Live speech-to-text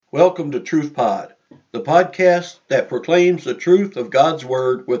Welcome to Truth Pod, the podcast that proclaims the truth of God's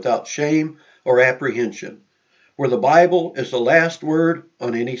Word without shame or apprehension, where the Bible is the last word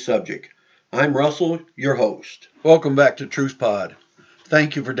on any subject. I'm Russell, your host. Welcome back to Truth Pod.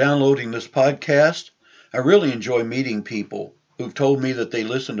 Thank you for downloading this podcast. I really enjoy meeting people who've told me that they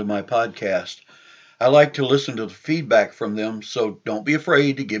listen to my podcast. I like to listen to the feedback from them, so don't be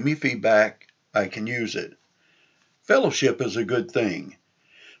afraid to give me feedback. I can use it. Fellowship is a good thing.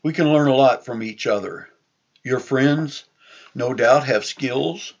 We can learn a lot from each other. Your friends, no doubt, have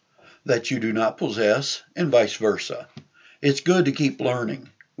skills that you do not possess, and vice versa. It's good to keep learning.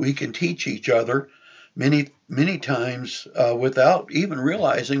 We can teach each other many times without even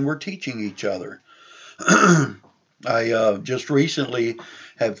realizing we're teaching each other. I just recently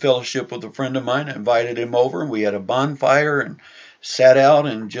had fellowship with a friend of mine. I invited him over, and we had a bonfire and sat out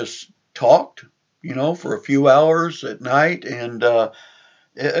and just talked, for a few hours at night, and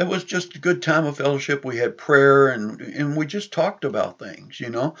it was just a good time of fellowship. We had prayer and we just talked about things.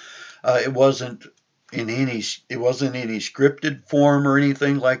 It wasn't in any scripted form or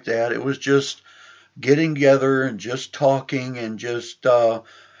anything like that. It was just getting together and just talking and just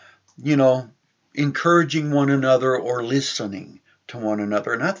encouraging one another or listening to one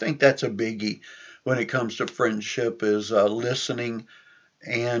another. And I think that's a biggie when it comes to friendship is listening.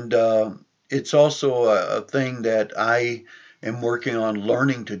 And it's also a thing that I am working on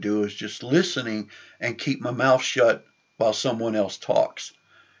learning to do is just listening and keep my mouth shut while someone else talks.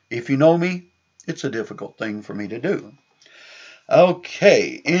 If you know me, it's a difficult thing for me to do.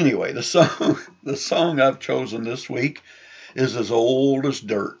 Okay, anyway, the song I've chosen this week is as old as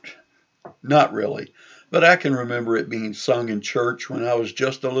dirt. Not really, but I can remember it being sung in church when I was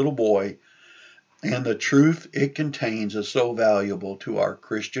just a little boy, and the truth it contains is so valuable to our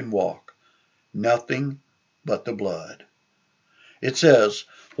Christian walk. Nothing but the blood. It says,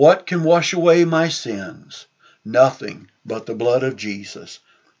 "What can wash away my sins? Nothing but the blood of Jesus.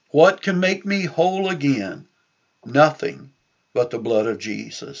 What can make me whole again? Nothing but the blood of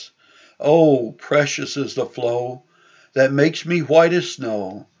Jesus. Oh, precious is the flow that makes me white as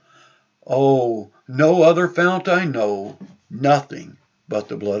snow. Oh, no other fount I know, nothing but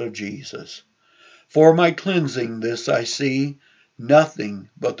the blood of Jesus. For my cleansing this I see, nothing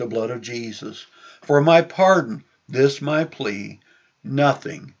but the blood of Jesus. For my pardon this my plea,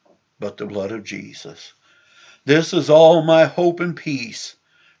 nothing but the blood of Jesus. This is all my hope and peace,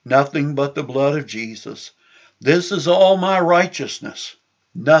 nothing but the blood of Jesus. This is all my righteousness,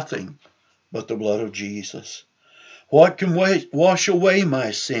 nothing but the blood of Jesus. What can wash away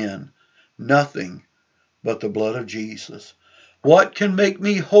my sin? Nothing but the blood of Jesus. What can make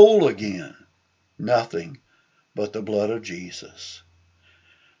me whole again? Nothing but the blood of Jesus."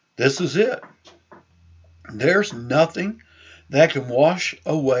 This is it. There's nothing that can wash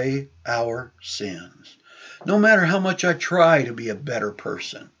away our sins. No matter how much I try to be a better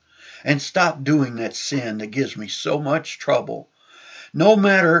person and stop doing that sin that gives me so much trouble, no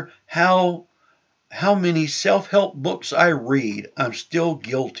matter how many self-help books I read, I'm still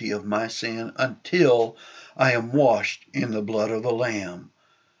guilty of my sin until I am washed in the blood of the Lamb.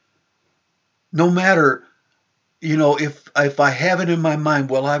 No matter, if I have it in my mind,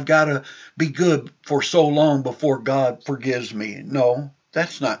 well, I've got to be good for so long before God forgives me. No,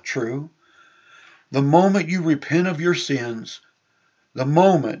 that's not true. The moment you repent of your sins, the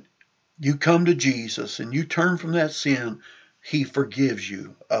moment you come to Jesus and you turn from that sin, He forgives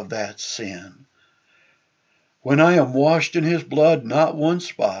you of that sin. When I am washed in His blood, not one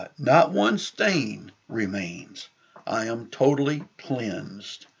spot, not one stain remains. I am totally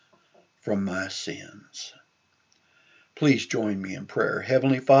cleansed from my sins. Please join me in prayer.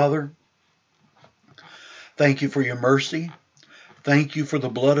 Heavenly Father, thank you for your mercy. Thank you for the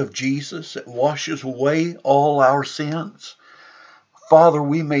blood of Jesus that washes away all our sins. Father,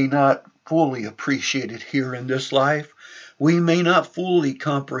 we may not fully appreciate it here in this life. We may not fully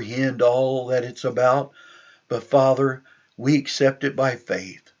comprehend all that it's about. But Father, we accept it by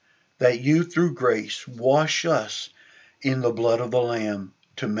faith that you through grace wash us in the blood of the Lamb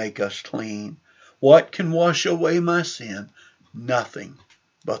to make us clean. What can wash away my sin? Nothing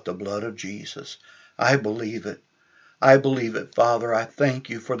but the blood of Jesus. I believe it. I believe it, Father. I thank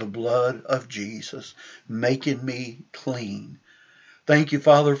you for the blood of Jesus making me clean. Thank you,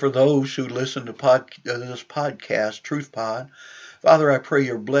 Father, for those who listen to this podcast, Truth Pod. Father, I pray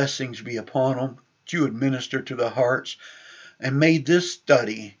your blessings be upon them. You would minister to the hearts, and may this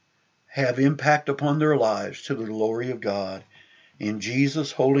study have impact upon their lives to the glory of God. In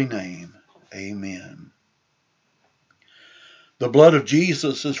Jesus' holy name, amen. The blood of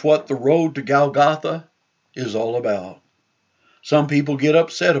Jesus is what the road to Golgotha is all about. Some people get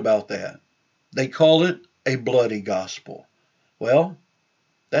upset about that. They call it a bloody gospel. Well,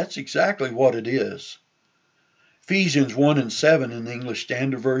 that's exactly what it is. Ephesians 1:7 in the English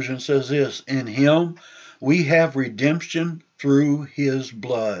Standard Version says this: In him we have redemption through his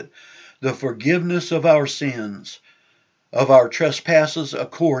blood, the forgiveness of our sins, of our trespasses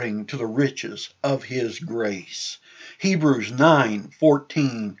according to the riches of his grace. Hebrews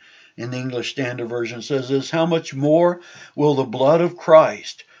 9:14 in the English Standard Version says this: How much more will the blood of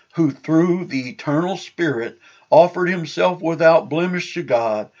Christ, who through the eternal Spirit offered himself without blemish to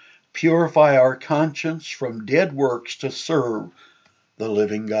God, purify our conscience from dead works to serve the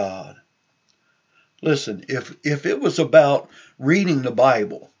living God. Listen, if it was about reading the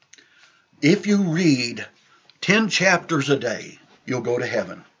Bible, if you read 10 chapters a day, you'll go to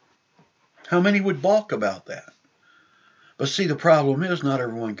heaven. How many would balk about that? But see, the problem is not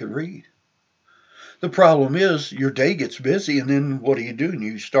everyone can read. The problem is your day gets busy, and then what do? And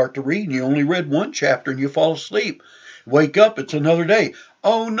you start to read, and you only read one chapter, and you fall asleep. Wake up, it's another day.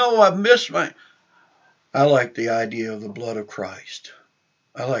 Oh no, I've missed my... I like the idea of the blood of Christ.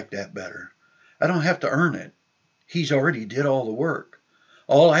 I like that better. I don't have to earn it. He's already did all the work.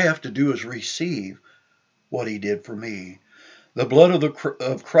 All I have to do is receive what he did for me. The blood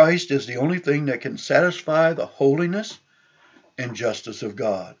of Christ is the only thing that can satisfy the holiness and justice of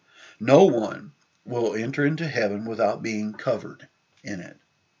God. No one will enter into heaven without being covered in it.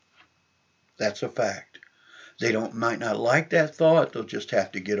 That's a fact. They might not like that thought. They'll just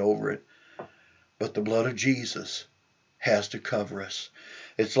have to get over it. But the blood of Jesus has to cover us.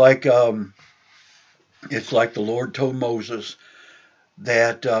 It's like the Lord told Moses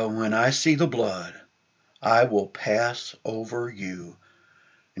that when I see the blood, I will pass over you.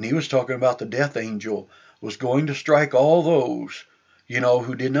 And he was talking about the death angel was going to strike all those,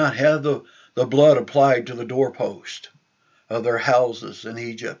 who did not have the blood applied to the doorpost of their houses in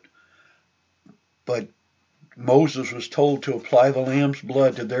Egypt. But Moses was told to apply the lamb's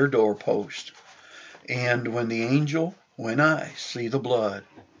blood to their doorpost. And when I see the blood,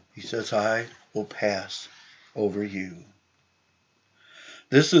 he says, I will pass over you.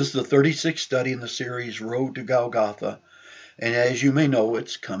 This is the 36th study in the series Road to Golgotha, and as you may know,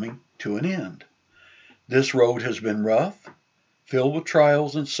 it's coming to an end. This road has been rough, filled with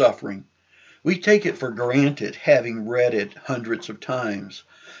trials and suffering. We take it for granted, having read it hundreds of times,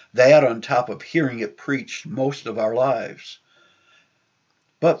 that on top of hearing it preached most of our lives.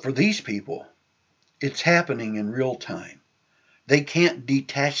 But for these people, it's happening in real time. They can't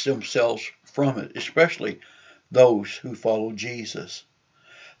detach themselves from it, especially those who follow Jesus.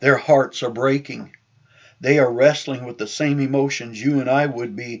 Their hearts are breaking. They are wrestling with the same emotions you and I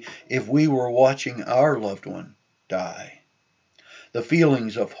would be if we were watching our loved one die. The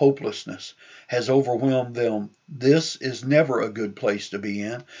feelings of hopelessness has overwhelmed them. This is never a good place to be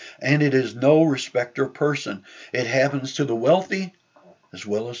in, and it is no respecter of person. It happens to the wealthy as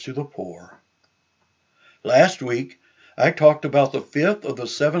well as to the poor. Last week, I talked about the fifth of the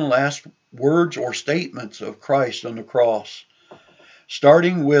 7 last words or statements of Christ on the cross.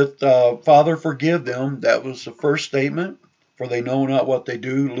 Starting with, Father, forgive them. That was the first statement. For they know not what they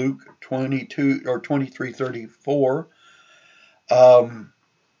do. Luke 22 or 23:34.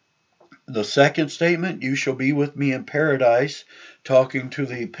 The second statement, you shall be with me in paradise, talking to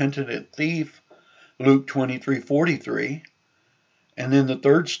the penitent thief, Luke 23:43. And then the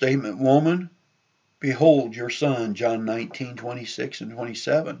third statement, woman, behold your son, John 19:26 and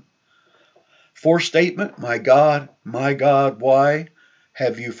 27. Fourth statement, my God, why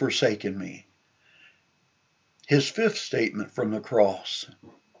have you forsaken me? His fifth statement from the cross,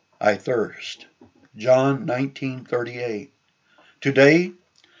 I thirst, John 19:38. Today,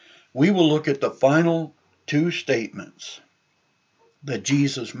 we will look at the final 2 statements that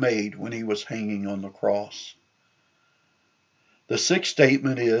Jesus made when he was hanging on the cross. The 6th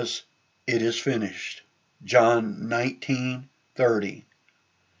statement is, it is finished, John 19:30.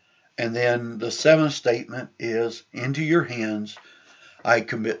 And then the 7th statement is, into your hands I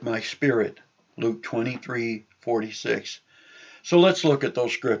commit my spirit, Luke 23:46. So let's look at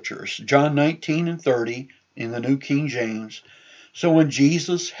those scriptures. John 19:30 in the New King James. So when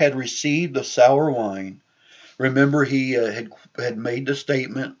Jesus had received the sour wine, remember he had made the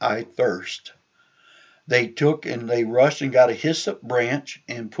statement, I thirst. They took and they rushed and got a hyssop branch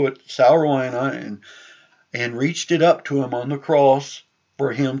and put sour wine on it and reached it up to him on the cross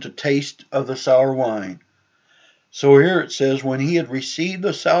for him to taste of the sour wine. So here it says, when he had received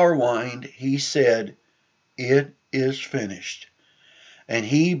the sour wine, he said, it is finished. And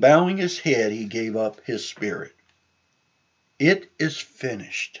he, bowing his head, he gave up his spirit. It is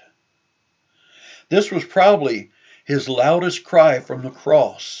finished. This was probably his loudest cry from the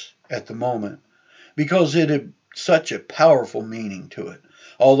cross at the moment, because it had such a powerful meaning to it.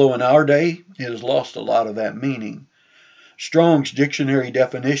 Although in our day, it has lost a lot of that meaning. Strong's dictionary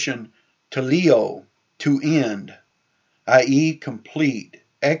definition, teleo, to end, i.e. complete,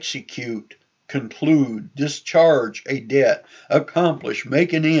 execute, conclude, discharge a debt, accomplish,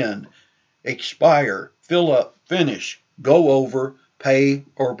 make an end, expire, fill up, finish, go over, pay,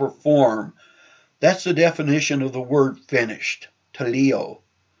 or perform. That's the definition of the word finished, teleo,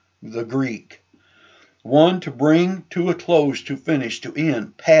 the Greek. One, to bring to a close, to finish, to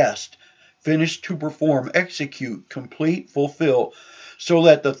end, past, finish, to perform, execute, complete, fulfill, so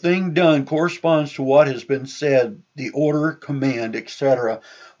that the thing done corresponds to what has been said, the order, command, etc.,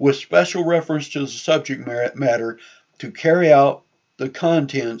 with special reference to the subject matter, to carry out the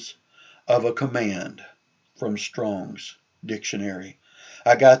contents of a command. From Strong's Dictionary.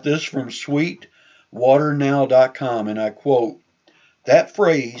 I got this from sweetwaternow.com, and I quote, "That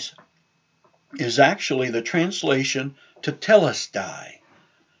phrase is actually the translation tetelestai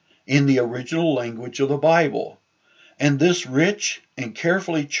in the original language of the Bible. And this rich and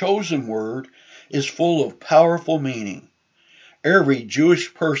carefully chosen word is full of powerful meaning. Every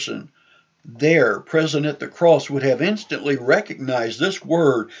Jewish person there present at the cross would have instantly recognized this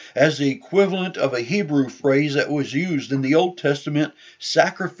word as the equivalent of a Hebrew phrase that was used in the Old Testament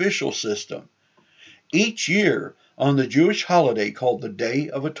sacrificial system. Each year, on the Jewish holiday called the Day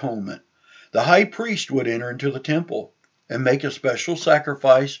of Atonement, the high priest would enter into the temple and make a special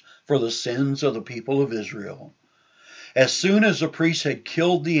sacrifice for the sins of the people of Israel. As soon as the priest had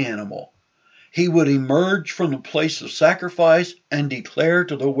killed the animal, he would emerge from the place of sacrifice and declare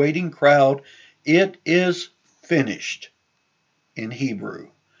to the waiting crowd, 'It is finished,' in Hebrew.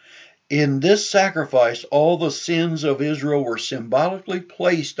 In this sacrifice, all the sins of Israel were symbolically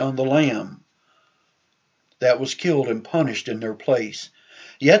placed on the lamb that was killed and punished in their place.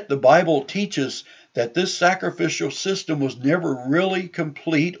 Yet the Bible teaches that this sacrificial system was never really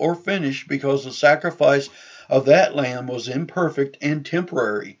complete or finished because the sacrifice of that lamb was imperfect and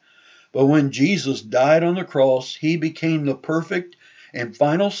temporary. But when Jesus died on the cross, he became the perfect and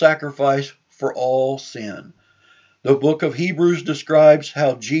final sacrifice for all sin. The book of Hebrews describes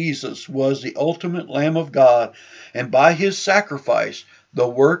how Jesus was the ultimate Lamb of God, and by his sacrifice, the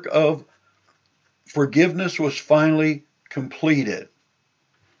work of forgiveness was finally completed.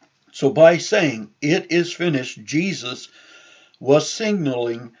 So by saying, 'It is finished,' Jesus was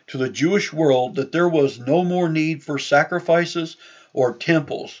signaling to the Jewish world that there was no more need for sacrifices or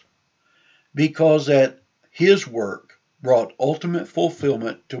temples, because that his work brought ultimate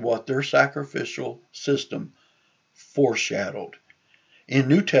fulfillment to what their sacrificial system foreshadowed. In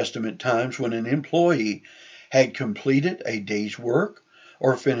New Testament times, when an employee had completed a day's work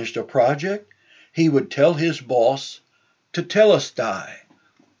or finished a project, he would tell his boss tetelestai.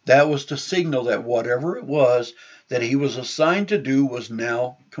 That was to signal that whatever it was that he was assigned to do was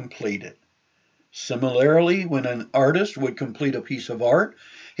now completed. Similarly, when an artist would complete a piece of art,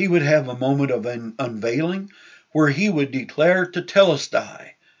 he would have a moment of an unveiling where he would declare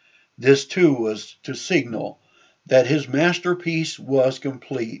tetelestai. This too was to signal that his masterpiece was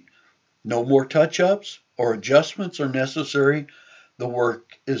complete. No more touch-ups or adjustments are necessary. The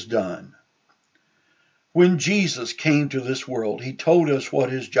work is done. When Jesus came to this world, he told us what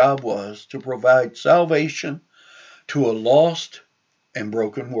his job was: to provide salvation to a lost and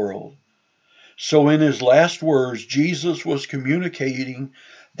broken world. So in his last words, Jesus was communicating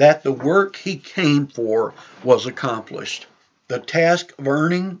that the work he came for was accomplished. The task of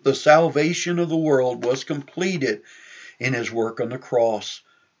earning the salvation of the world was completed in his work on the cross.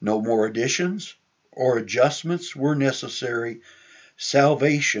 No more additions or adjustments were necessary.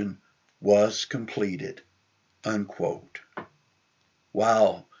 Salvation was completed." Unquote.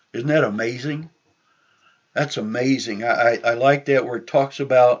 Wow, isn't that amazing? That's amazing. I like that where it talks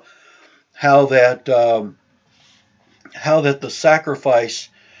about how that the sacrifice,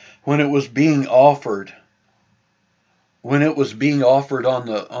 when it was being offered for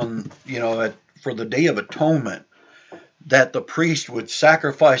the Day of Atonement, that the priest would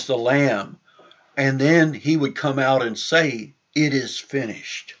sacrifice the lamb, and then he would come out and say, "It is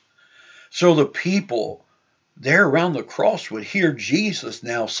finished." So the people there around the cross would hear Jesus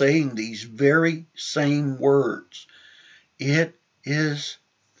now saying these very same words. It is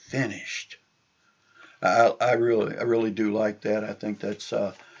finished. I really do like that. I think that's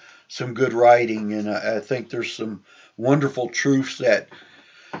some good writing, and I think there's some wonderful truths that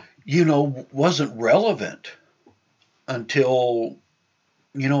wasn't relevant until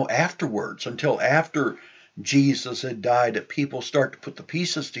afterwards, until after Jesus had died, that people start to put the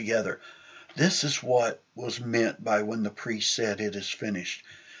pieces together. This is what was meant by when the priest said it is finished.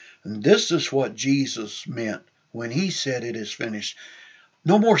 And this is what Jesus meant when he said it is finished.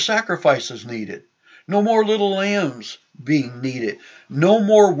 No more sacrifices needed. No more little lambs being needed. No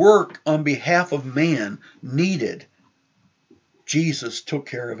more work on behalf of man needed. Jesus took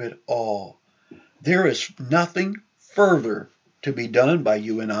care of it all. There is nothing further to be done by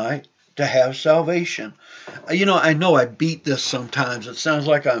you and I to have salvation. I know I beat this sometimes. It sounds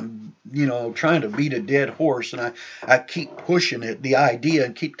like I'm, trying to beat a dead horse, and I keep pushing it, the idea,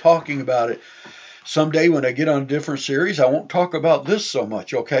 and keep talking about it. Someday when I get on a different series, I won't talk about this so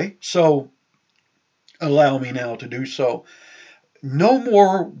much, okay? So allow me now to do so. No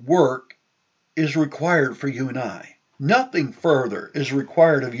more work is required for you and I. Nothing further is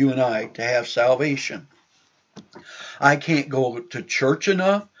required of you and I to have salvation. I can't go to church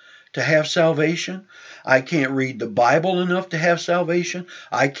enough to have salvation. I can't read the Bible enough to have salvation.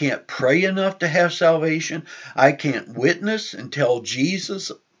 I can't pray enough to have salvation. I can't witness and tell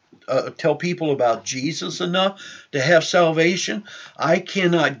people about Jesus enough to have salvation. I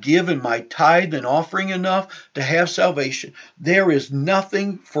cannot give in my tithe and offering enough to have salvation. There is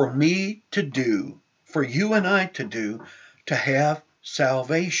nothing for me to do, for you and I to do, to have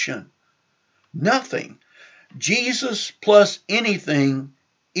salvation. Nothing. Jesus plus anything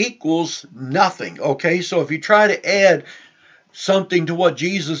equals nothing. Okay, so if you try to add something to what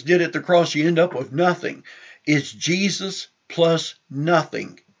Jesus did at the cross, you end up with nothing. It's Jesus plus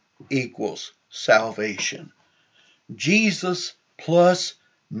nothing equals salvation. Jesus plus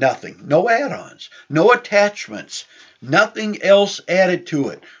nothing. No add-ons, no attachments, nothing else added to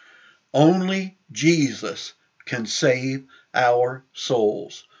it. Only Jesus can save our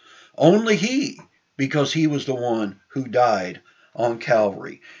souls. Only He, because He was the one who died on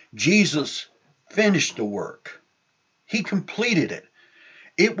Calvary. Jesus finished the work. He completed it.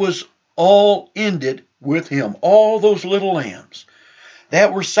 It was all ended with Him. All those little lambs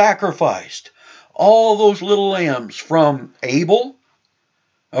that were sacrificed, all those little lambs from Abel,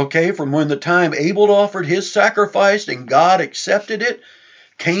 from when the time Abel offered his sacrifice and God accepted it.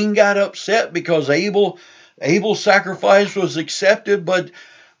 Cain got upset because Abel's sacrifice was accepted, but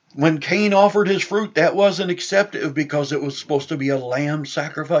when Cain offered his fruit, that wasn't accepted because it was supposed to be a lamb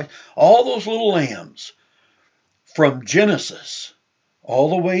sacrifice. All those little lambs from Genesis all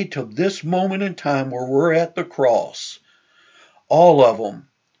the way to this moment in time where we're at the cross, all of them,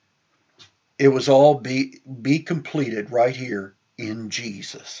 it was all be completed right here in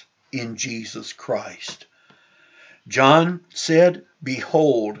Jesus Christ. John said,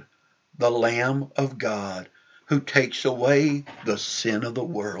 "Behold, the Lamb of God who takes away the sin of the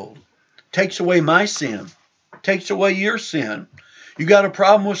world." Takes away my sin. Takes away your sin. You got a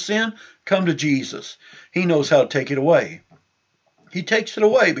problem with sin? Come to Jesus. He knows how to take it away. He takes it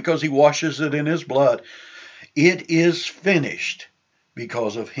away because He washes it in His blood. It is finished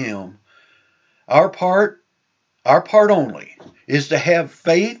because of Him. Our part only, is to have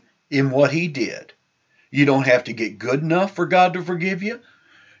faith in what He did. You don't have to get good enough for God to forgive you.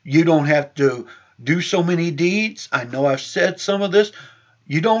 You don't have to do so many deeds. I know I've said some of this.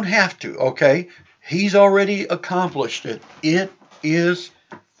 You don't have to, okay? He's already accomplished it. It is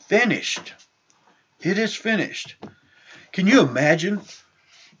finished. It is finished. Can you imagine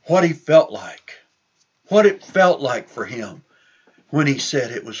what He felt like? What it felt like for Him when He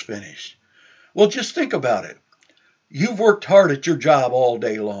said it was finished? Well, just think about it. You've worked hard at your job all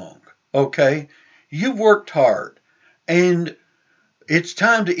day long, okay? You've worked hard, and it's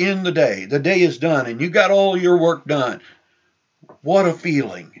time to end the day. The day is done, and you got all your work done. What a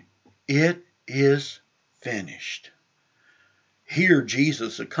feeling. It is finished. Here,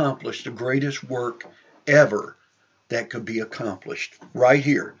 Jesus accomplished the greatest work ever that could be accomplished. Right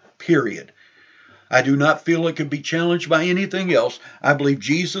here, period. I do not feel it could be challenged by anything else. I believe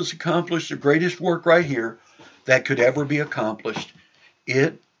Jesus accomplished the greatest work right here that could ever be accomplished.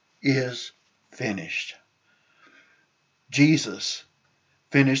 It is finished. Jesus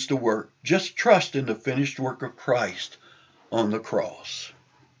finished the work. Just trust in the finished work of Christ on the cross.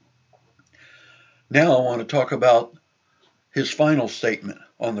 Now I want to talk about His final statement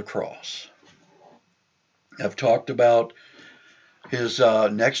on the cross. I've talked about His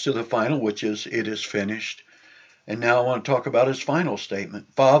next to the final, which is, "It is finished." And now I want to talk about His final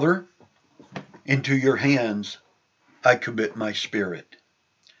statement. "Father, into your hands I commit my spirit."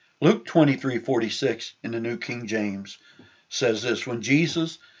 Luke 23:46 in the New King James says this: "When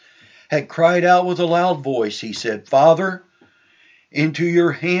Jesus had cried out with a loud voice, He said, 'Father, into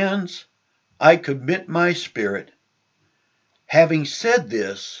your hands I commit my spirit.' Having said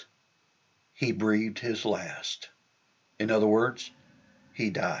this, He breathed His last." In other words, He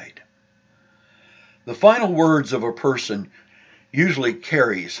died. The final words of a person usually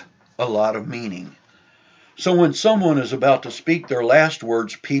carries a lot of meaning. So when someone is about to speak their last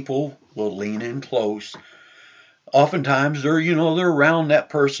words, people will lean in close. Oftentimes they're around that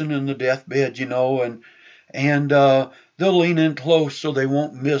person in the deathbed, and they'll lean in close so they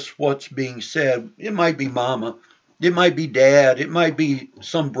won't miss what's being said. It might be mama, it might be dad, it might be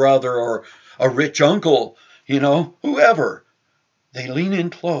some brother or a rich uncle, whoever. They lean in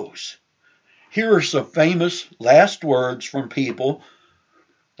close. Here are some famous last words from people.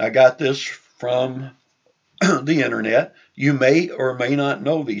 I got this from the internet. You may or may not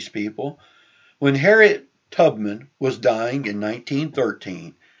know these people. When Harriet Tubman was dying in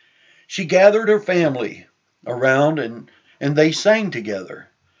 1913, she gathered her family around and they sang together.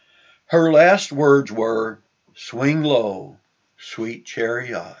 Her last words were, "Swing low, sweet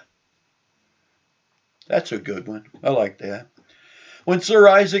chariot." That's a good one. I like that. When Sir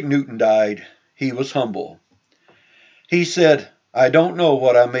Isaac Newton died, he was humble. He said, "I don't know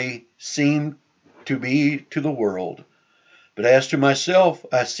what I may seem to be to the world, but as to myself,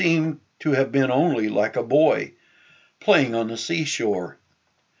 I seem to have been only like a boy, playing on the seashore,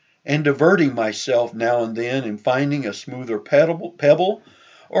 and diverting myself now and then in finding a smoother pebble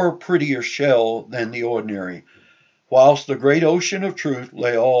or a prettier shell than the ordinary, whilst the great ocean of truth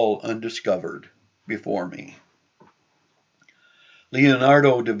lay all undiscovered before me."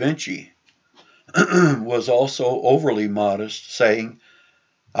 Leonardo da Vinci was also overly modest, saying,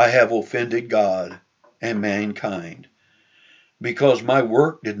 "I have offended God and mankind, because my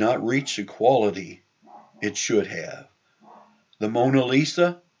work did not reach the quality it should have. The Mona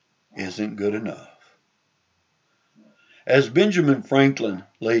Lisa isn't good enough." As Benjamin Franklin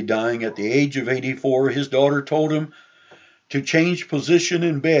lay dying at the age of 84, his daughter told him to change position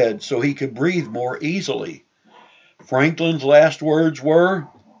in bed so he could breathe more easily. Franklin's last words were,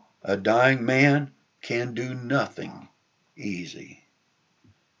 "A dying man can do nothing easy."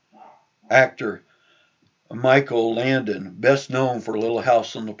 Actor Michael Landon, best known for Little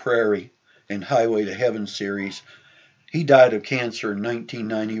House on the Prairie and Highway to Heaven series, he died of cancer in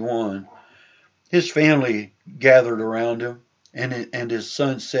 1991. His family gathered around him, and his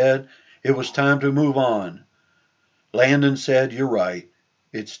son said it was time to move on. Landon said, "You're right.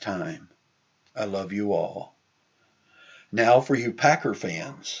 It's time. I love you all." Now for you Packer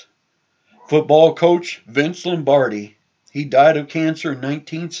fans. Football coach Vince Lombardi, he died of cancer in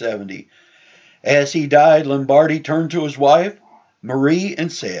 1970. As he died, Lombardi turned to his wife, Marie,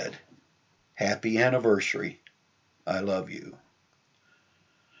 and said, "Happy anniversary. I love you."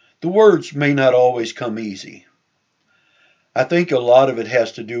 The words may not always come easy. I think a lot of it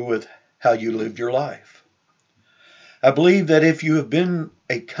has to do with how you lived your life. I believe that if you have been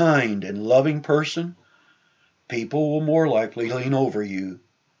a kind and loving person, people will more likely lean over you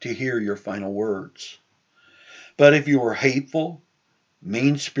to hear your final words. But if you are hateful,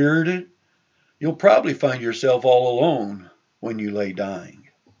 mean-spirited, you'll probably find yourself all alone when you lay dying.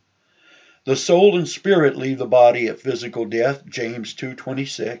 The soul and spirit leave the body at physical death, James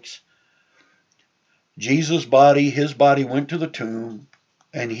 2:26. Jesus' body, his body went to the tomb,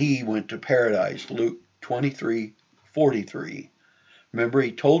 and he went to paradise, Luke 23:43. Remember,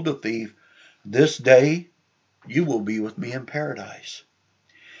 he told the thief, "This day you will be with me in paradise."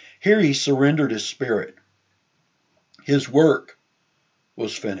 Here he surrendered his spirit. His work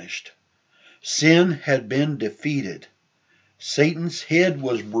was finished. Sin had been defeated. Satan's head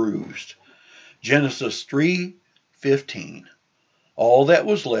was bruised. Genesis 3:15. All that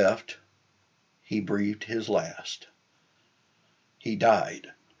was left, he breathed his last. He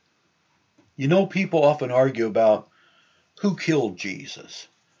died. People often argue about who killed Jesus.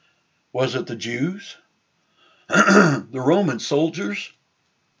 Was it the Jews? The Roman soldiers?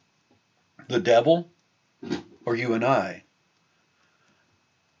 The devil? Or you and I?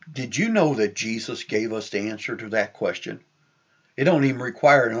 Did you know that Jesus gave us the answer to that question? It don't even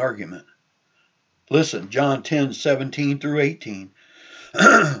require an argument. Listen, John 10:17 through 18.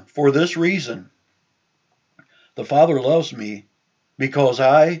 For this reason, the Father loves me, because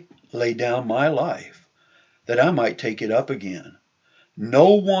I lay down my life, that I might take it up again.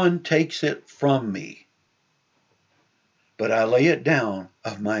 No one takes it from me, but I lay it down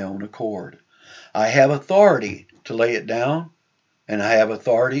of my own accord. I have authority to lay it down, and I have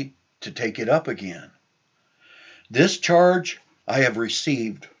authority to take it up again. This charge I have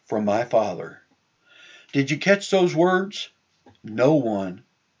received from my Father. Did you catch those words? No one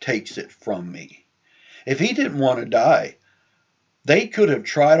takes it from me. If he didn't want to die, they could have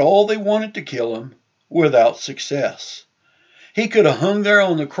tried all they wanted to kill him without success. He could have hung there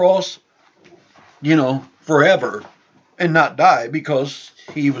on the cross, forever and not die, because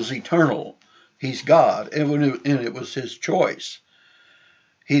he was eternal. He's God, and it was his choice.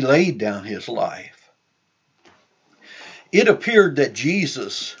 He laid down his life. It appeared that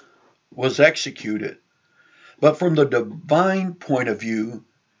Jesus was executed, but from the divine point of view,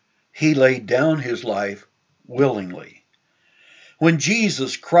 he laid down his life willingly. When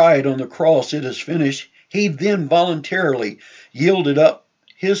Jesus cried on the cross, "It is finished," he then voluntarily yielded up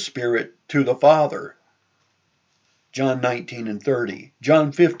his spirit to the Father. John 19:30.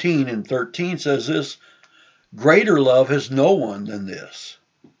 John 15:13 says this, "Greater love has no one than this,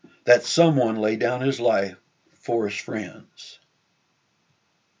 that someone lay down his life for his friends."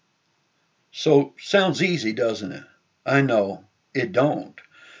 So, sounds easy, doesn't it? I know, it don't.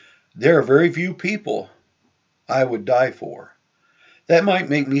 There are very few people I would die for. That might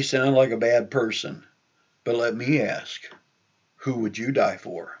make me sound like a bad person, but let me ask, who would you die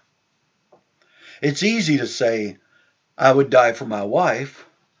for? It's easy to say, I would die for my wife,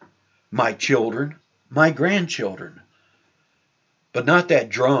 my children, my grandchildren, but not that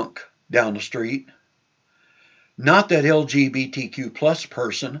drunk down the street, not that LGBTQ plus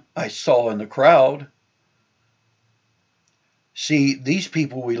person I saw in the crowd. See, these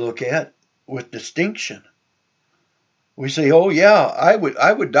people we look at with distinction. We say, oh yeah, I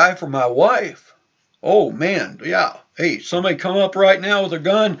would die for my wife. Oh man, yeah. Hey, somebody come up right now with a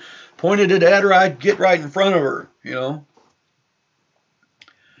gun, pointed it at her, I'd get right in front of her, you know.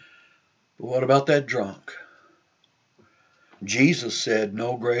 But what about that drunk? Jesus said,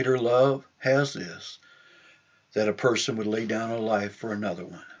 no greater love has this, that a person would lay down a life for another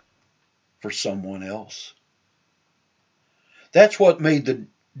one, for someone else. That's what made the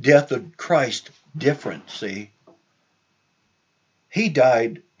death of Christ different, see. He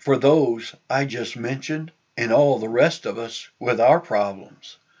died for those I just mentioned and all the rest of us with our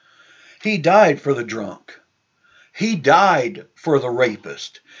problems. He died for the drunk. He died for the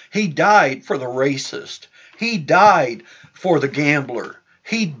rapist. He died for the racist. He died for the gambler.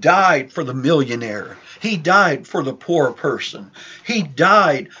 He died for the millionaire. He died for the poor person. He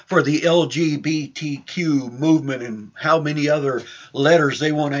died for the LGBTQ movement and how many other letters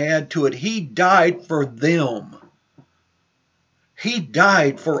they want to add to it. He died for them. He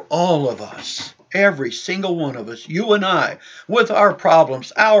died for all of us. Every single one of us, you and I, with our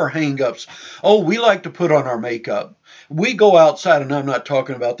problems, our hang-ups. Oh, we like to put on our makeup. We go outside, and I'm not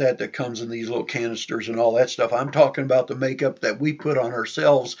talking about that comes in these little canisters and all that stuff. I'm talking about the makeup that we put on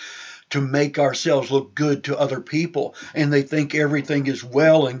ourselves to make ourselves look good to other people. And they think everything is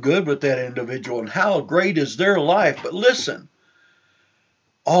well and good with that individual and how great is their life. But listen,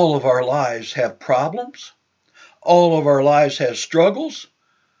 all of our lives have problems. All of our lives have struggles.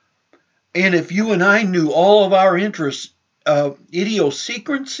 And if you and I knew all of our interests,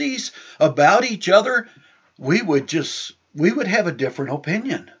 idiosyncrasies about each other, we would have a different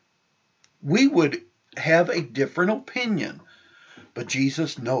opinion. We would have a different opinion. But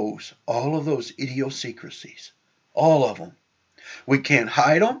Jesus knows all of those idiosyncrasies, all of them. We can't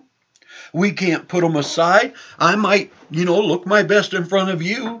hide them. We can't put them aside. I might, look my best in front of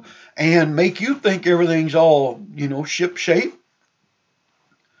you and make you think everything's all, ship-shape.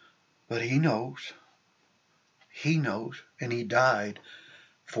 But he knows. He knows, and he died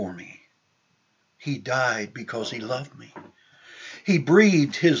for me. He died because he loved me. He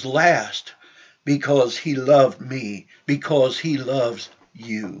breathed his last because he loved me, because he loves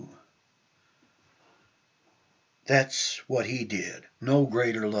you. That's what he did. No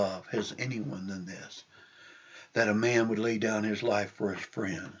greater love has anyone than this, that a man would lay down his life for his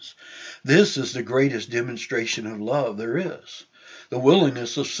friends. This is the greatest demonstration of love there is. The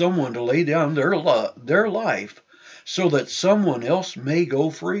willingness of someone to lay down their life so that someone else may go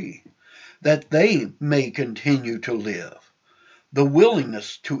free, that they may continue to live. The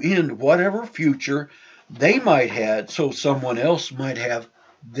willingness to end whatever future they might have so someone else might have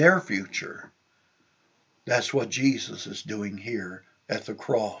their future. That's what Jesus is doing here at the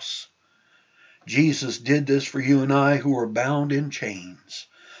cross. Jesus did this for you and I who are bound in chains,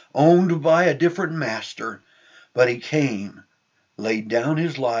 owned by a different master, but he came, laid down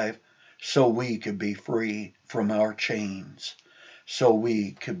his life so we could be free from our chains, so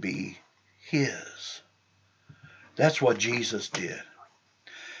we could be his. That's what Jesus did.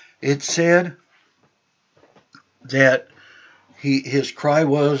 It said that his cry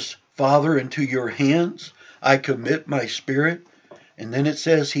was, Father, into your hands I commit my spirit. And then it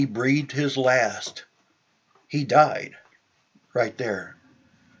says he breathed his last. He died right there.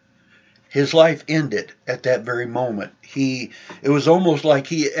 His life ended at that very moment. It was almost like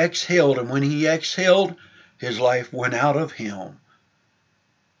he exhaled, and when he exhaled, his life went out of him.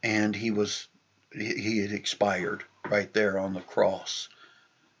 And he had expired right there on the cross.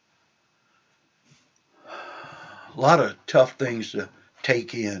 A lot of tough things to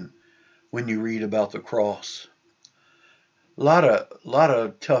take in when you read about the cross. A lot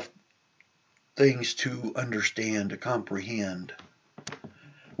of tough things to understand, to comprehend.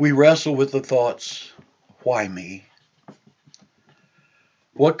 We wrestle with the thoughts, why me?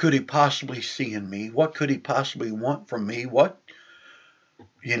 What could he possibly see in me? What could he possibly want from me? What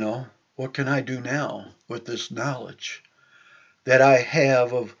can I do now with this knowledge that I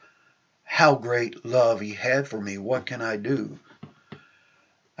have of how great love he had for me? What can I do?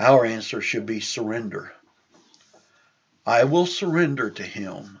 Our answer should be surrender. I will surrender to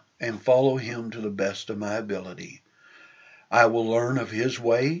him and follow him to the best of my ability. I will learn of his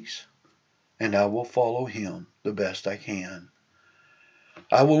ways and I will follow him the best I can.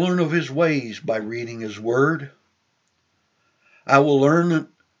 I will learn of his ways by reading his word. I will learn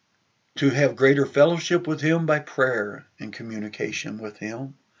to have greater fellowship with him by prayer and communication with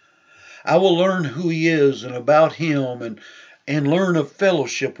him. I will learn who he is and about him and learn of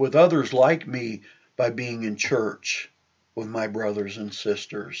fellowship with others like me by being in church with my brothers and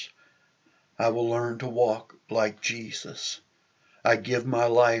sisters. I will learn to walk like Jesus. I give my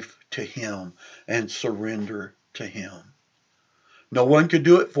life to him and surrender to him. No one could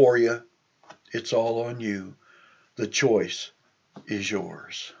do it for you. It's all on you. The choice is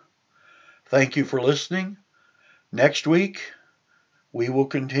yours. Thank you for listening. Next week, we will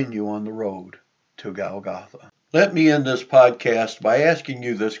continue on the road to Golgotha. Let me end this podcast by asking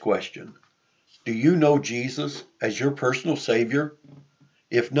you this question. Do you know Jesus as your personal Savior?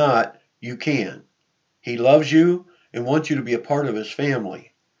 If not, you can. He loves you and wants you to be a part of his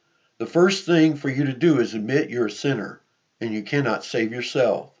family. The first thing for you to do is admit you're a sinner and you cannot save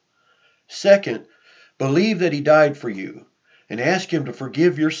yourself. Second, believe that he died for you and ask him to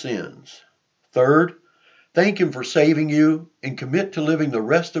forgive your sins. Third, thank him for saving you and commit to living the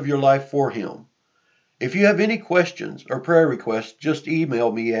rest of your life for him. If you have any questions or prayer requests, just email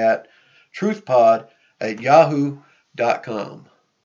me at truthpod@yahoo.com.